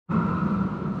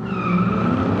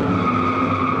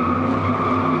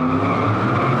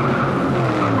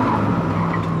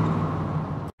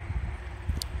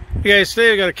Hey guys,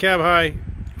 today I got a cab high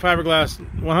fiberglass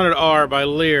 100R by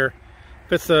Leer.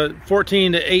 Fits the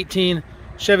 14 to 18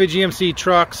 Chevy GMC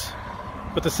trucks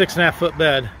with a 6.5 foot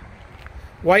bed.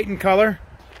 White in color,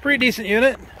 pretty decent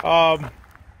unit.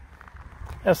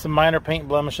 Has some minor paint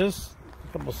blemishes,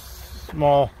 a couple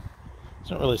small, it's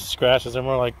not really scratches, they're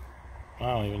more like, I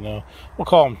don't even know, we'll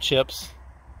call them chips.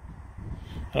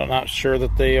 I'm not sure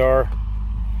that they're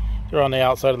on the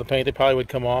outside of the paint. They probably would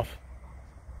come off.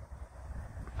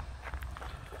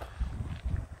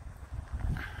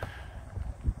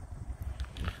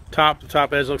 The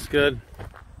top edge looks good.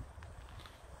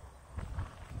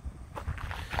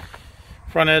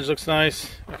 Front edge looks nice.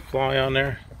 Fly on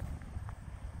there.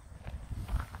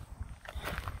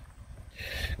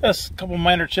 Got a couple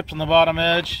minor chips on the bottom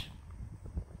edge.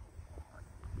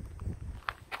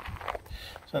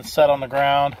 It's been set on the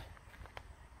ground.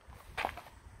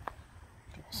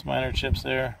 Some minor chips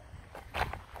there. A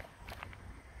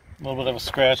little bit of a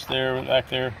scratch there, back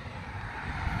there.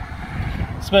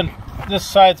 This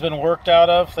side's been worked out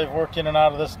of. They've worked in and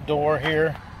out of this door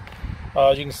here.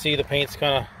 As you can see, the paint's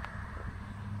kind of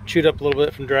chewed up a little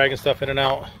bit from dragging stuff in and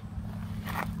out.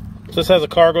 So this has a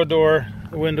cargo door,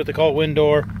 what they call a wind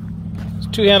door. So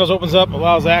two handles opens up,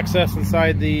 allows access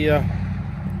inside the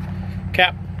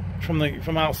cap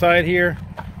from outside here.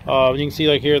 You can see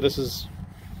like here, this has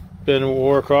been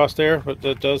wore across there, but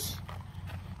that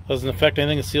doesn't affect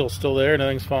anything. The seal's still there, and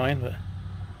everything's fine. But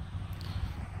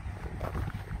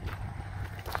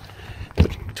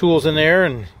tools in there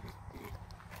and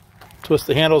twist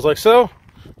the handles like so,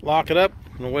 lock it up,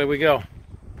 and away we go.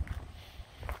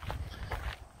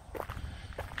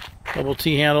 Double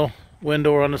T handle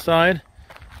window on the side,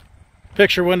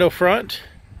 picture window front.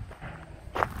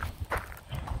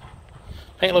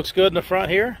 Paint looks good in the front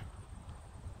here,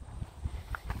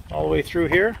 all the way through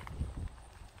here.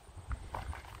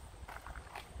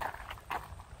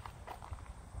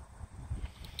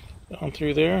 Down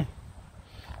through there.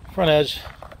 Front edge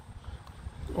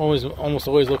almost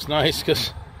always looks nice because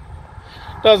it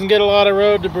doesn't get a lot of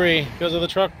road debris because of the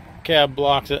truck cab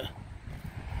blocks it.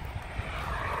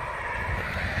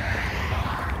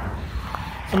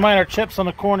 Some minor chips on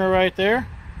the corner right there.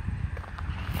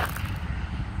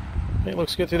 It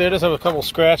looks good through there. It does have a couple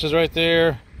scratches right there,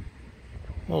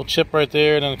 a little chip right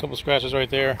there, and then a couple scratches right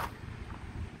there.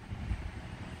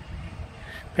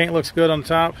 Paint looks good on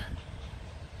the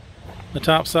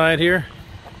top side here.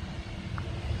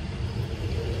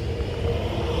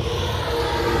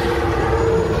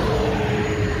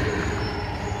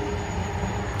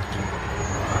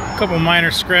 Couple minor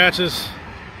scratches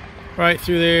right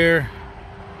through there.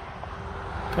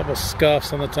 Couple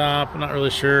scuffs on the top. I'm not really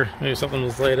sure. Maybe something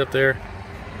was laid up there.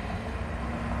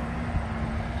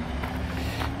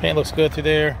 Paint looks good through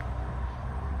there.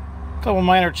 Couple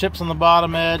minor chips on the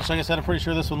bottom edge. Like I said, I'm pretty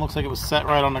sure this one looks like it was set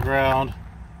right on the ground.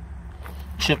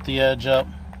 Chipped the edge up.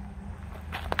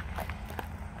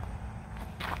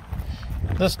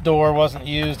 This door wasn't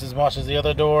used as much as the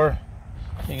other door.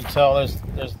 You can tell there's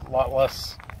a lot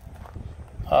less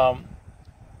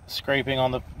scraping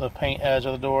on the paint edge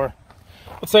of the door.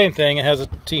 But same thing, it has a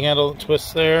T-handle that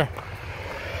twists there,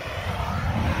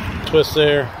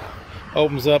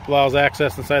 opens up, allows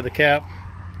access inside the cap.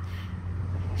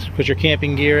 So put your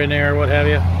camping gear in there or what have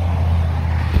you.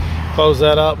 Close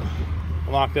that up,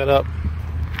 lock that up,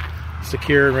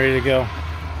 secure and ready to go.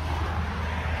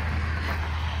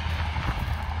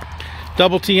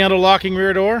 Double T-handle locking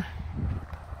rear door.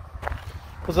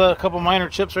 There's a couple minor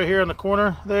chips right here in the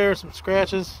corner there, some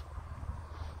scratches,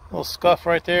 a little scuff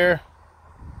right there.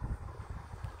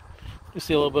 You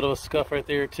see a little bit of a scuff right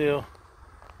there too.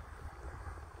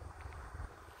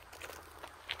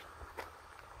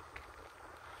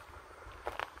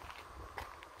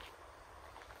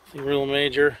 See, real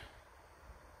major.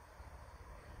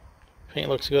 Paint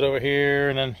looks good over here,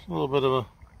 and then a little bit of a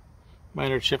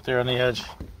minor chip there on the edge.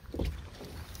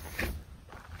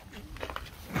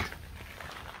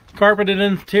 Carpeted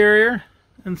interior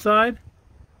inside.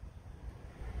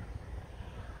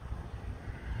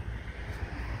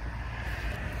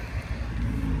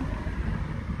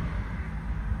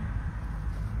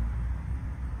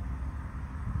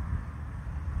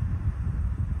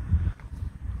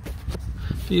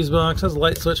 Fuse box has a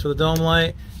light switch for the dome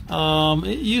light.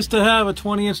 It used to have a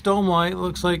 20-inch dome light. It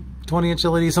looks like 20-inch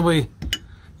LED. Somebody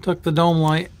took the dome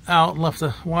light out and left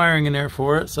the wiring in there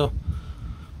for it. So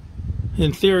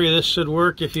in theory, this should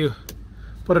work if you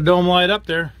put a dome light up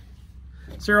there.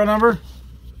 Serial number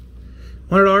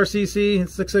 100 RCC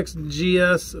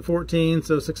 66GS 14,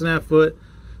 so 6.5 foot,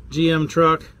 GM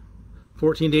truck,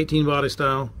 14 to 18 body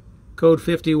style. Code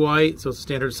 50 white, so it's a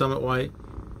standard Summit white.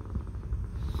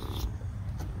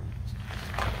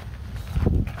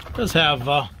 It does have,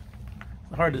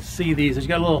 hard to see these, there's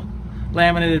got little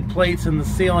laminated plates in the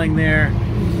ceiling there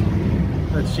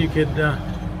that you could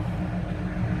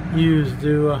use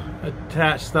to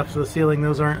attach stuff to the ceiling.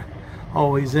 Those aren't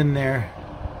always in there.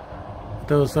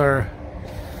 Those are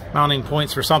mounting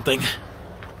points for something.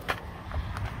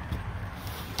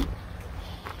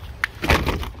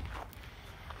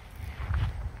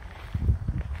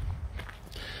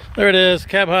 There it is,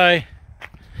 cab high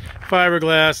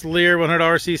fiberglass Leer 100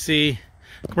 RCC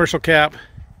commercial cap.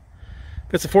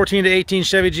 It's a 14 to 18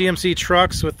 Chevy GMC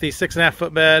trucks with the 6.5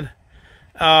 foot bed.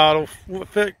 It'll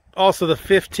fit also the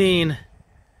 15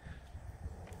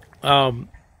 to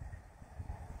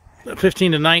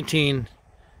 19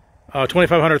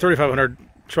 2500 3500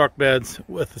 truck beds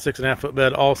with the 6.5 foot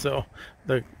bed, also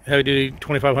the heavy duty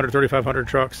 2500 3500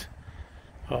 trucks.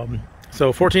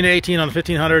 So 14 to 18 on the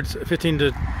 1500s, 15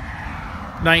 to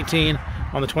 19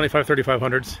 on the 25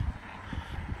 3500s.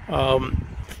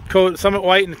 Code Summit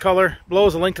white in color. Below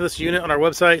is a link to this unit on our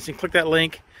website, so you can click that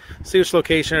link, see which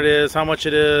location it is, how much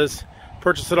it is,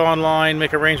 purchase it online,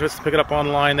 make arrangements to pick it up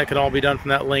online. That can all be done from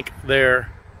that link there.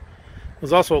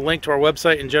 There's also a link to our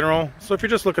website in general, so if you're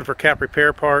just looking for cap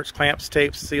repair parts, clamps,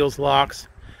 tapes, seals, locks,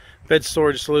 bed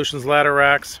storage solutions, ladder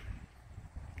racks,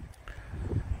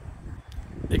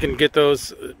 you can get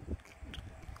those.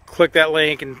 Click that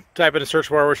link and type in a search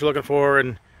bar what you're looking for,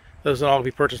 and those will all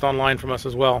be purchased online from us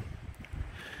as well.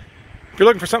 If you're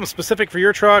looking for something specific for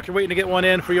your truck, you're waiting to get one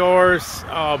in for yours,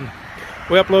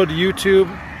 we upload to YouTube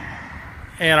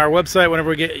and our website whenever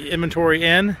we get inventory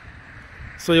in.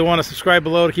 So you'll want to subscribe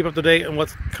below to keep up to date on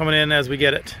what's coming in as we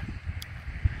get it.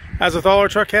 As with all our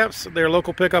truck caps, they're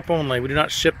local pickup only. We do not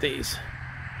ship these.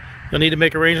 You'll need to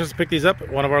make arrangements to pick these up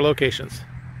at one of our locations.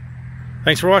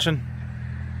 Thanks for watching.